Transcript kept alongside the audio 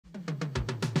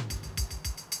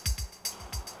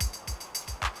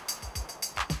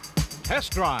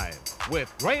Test Drive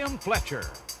with Graeme Fletcher.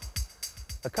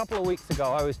 A couple of weeks ago,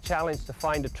 I was challenged to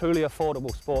find a truly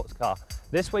affordable sports car.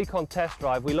 This week on Test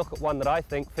Drive, we look at one that I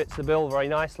think fits the bill very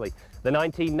nicely, the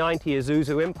 1990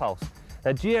 Isuzu Impulse.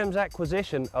 Now, GM's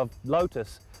acquisition of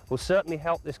Lotus will certainly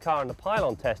help this car in the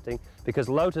pylon testing because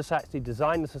Lotus actually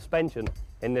designed the suspension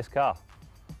in this car.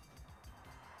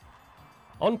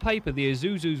 On paper, the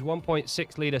Isuzu's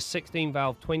 1.6-litre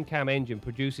 16-valve twin-cam engine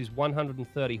produces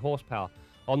 130 horsepower.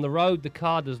 On the road, the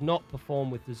car does not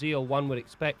perform with the zeal one would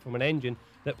expect from an engine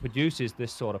that produces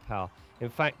this sort of power. In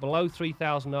fact, below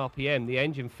 3,000 RPM, the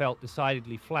engine felt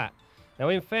decidedly flat. Now,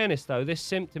 in fairness, though, this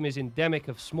symptom is endemic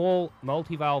of small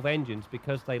multi-valve engines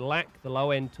because they lack the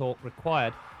low-end torque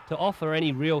required to offer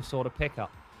any real sort of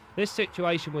pickup. This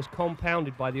situation was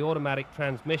compounded by the automatic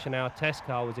transmission our test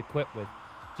car was equipped with.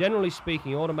 Generally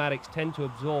speaking, automatics tend to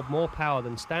absorb more power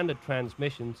than standard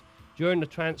transmissions during the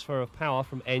transfer of power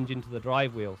from engine to the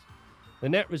drive wheels. The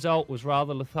net result was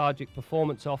rather lethargic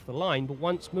performance off the line, but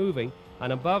once moving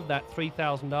and above that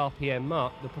 3,000 RPM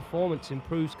mark, the performance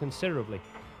improves considerably.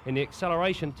 In the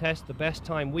acceleration test, the best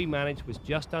time we managed was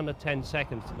just under 10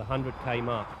 seconds to the 100k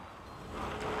mark.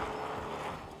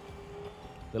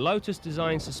 The Lotus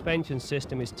design suspension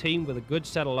system is teamed with a good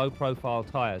set of low-profile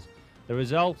tyres. The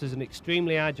result is an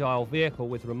extremely agile vehicle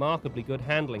with remarkably good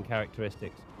handling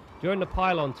characteristics. During the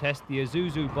pylon test, the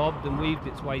Isuzu bobbed and weaved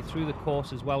its way through the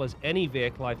course as well as any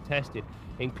vehicle I've tested,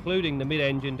 including the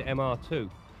mid-engined MR2.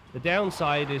 The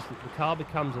downside is that the car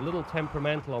becomes a little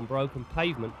temperamental on broken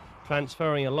pavement,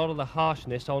 transferring a lot of the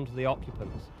harshness onto the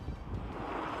occupants.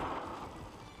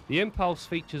 The Impulse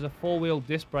features a four-wheel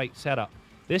disc brake setup.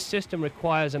 This system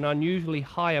requires an unusually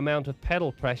high amount of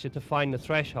pedal pressure to find the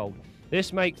threshold.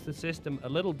 This makes the system a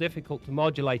little difficult to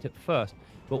modulate at first,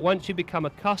 but once you become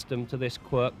accustomed to this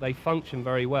quirk, they function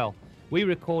very well. We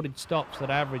recorded stops that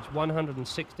averaged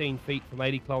 116 feet from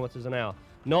 80 kilometers an hour.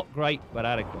 Not great, but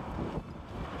adequate.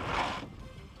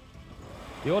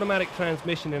 The automatic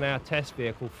transmission in our test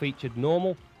vehicle featured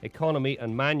normal, economy,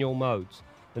 and manual modes.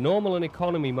 The normal and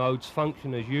economy modes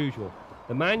function as usual.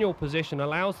 The manual position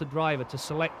allows the driver to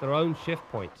select their own shift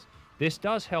points. This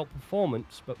does help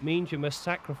performance, but means you must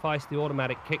sacrifice the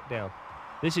automatic kickdown.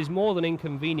 This is more than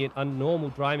inconvenient under normal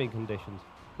driving conditions.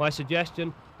 My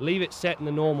suggestion, leave it set in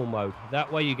the normal mode.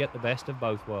 That way you get the best of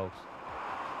both worlds.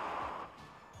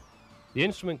 The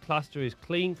instrument cluster is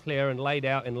clean, clear, and laid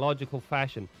out in logical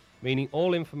fashion, meaning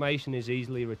all information is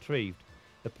easily retrieved.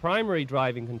 The primary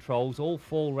driving controls all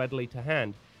fall readily to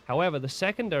hand. However, the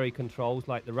secondary controls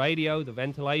like the radio, the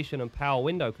ventilation, and power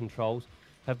window controls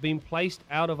have been placed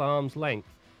out of arm's length,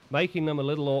 making them a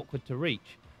little awkward to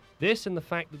reach. This and the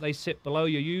fact that they sit below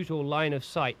your usual line of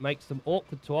sight makes them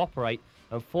awkward to operate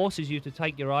and forces you to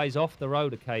take your eyes off the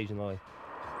road occasionally.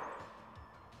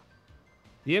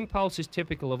 The Impulse is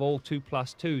typical of all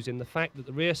 2+2s in the fact that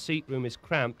the rear seat room is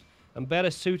cramped and better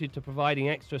suited to providing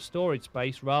extra storage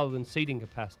space rather than seating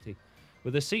capacity.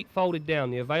 With the seat folded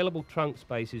down, the available trunk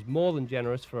space is more than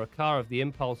generous for a car of the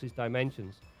Impulse's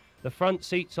dimensions. The front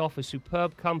seats offer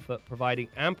superb comfort, providing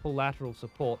ample lateral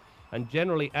support and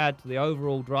generally add to the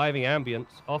overall driving ambience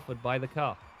offered by the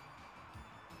car.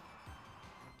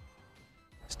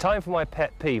 It's time for my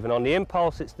pet peeve, and on the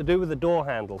Impulse it's to do with the door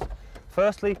handles.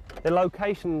 Firstly, the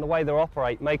location and the way they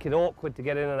operate make it awkward to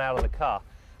get in and out of the car.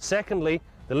 Secondly,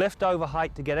 the lift-over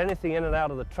height to get anything in and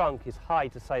out of the trunk is high,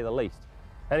 to say the least.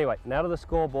 Anyway, now to the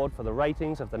scoreboard for the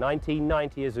ratings of the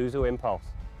 1990 Isuzu Impulse.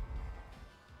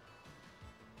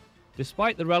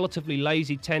 Despite the relatively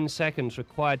lazy 10 seconds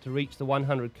required to reach the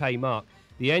 100k mark,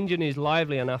 the engine is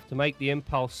lively enough to make the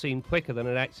Impulse seem quicker than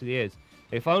it actually is.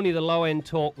 If only the low-end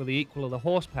torque were the equal of the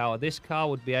horsepower, this car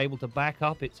would be able to back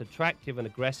up its attractive and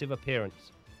aggressive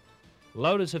appearance.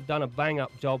 Lotus have done a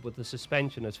bang-up job with the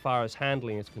suspension as far as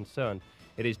handling is concerned.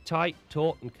 It is tight,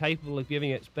 taut, and capable of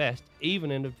giving its best,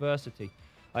 even in adversity.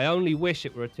 I only wish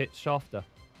it were a tit softer.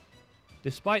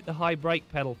 Despite the high brake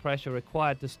pedal pressure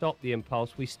required to stop the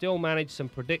Impulse, we still managed some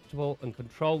predictable and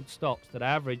controlled stops that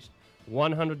averaged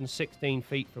 116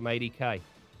 feet from 80k.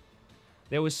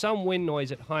 There was some wind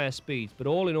noise at higher speeds, but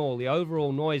all in all, the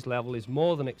overall noise level is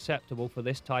more than acceptable for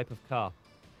this type of car.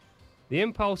 The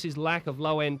Impulse's lack of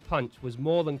low-end punch was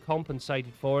more than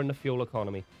compensated for in the fuel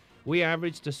economy. We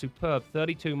averaged a superb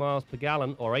 32 miles per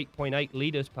gallon or 8.8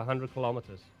 litres per 100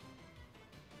 kilometers.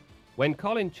 When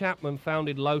Colin Chapman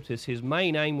founded Lotus, his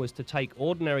main aim was to take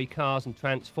ordinary cars and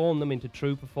transform them into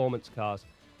true performance cars.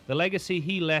 The legacy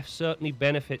he left certainly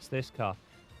benefits this car.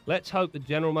 Let's hope that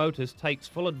General Motors takes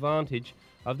full advantage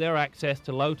of their access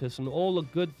to Lotus and all the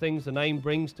good things the name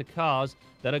brings to cars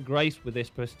that are graced with this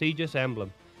prestigious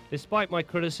emblem. Despite my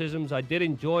criticisms, I did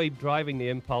enjoy driving the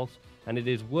Impulse, and it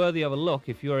is worthy of a look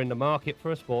if you're in the market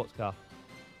for a sports car.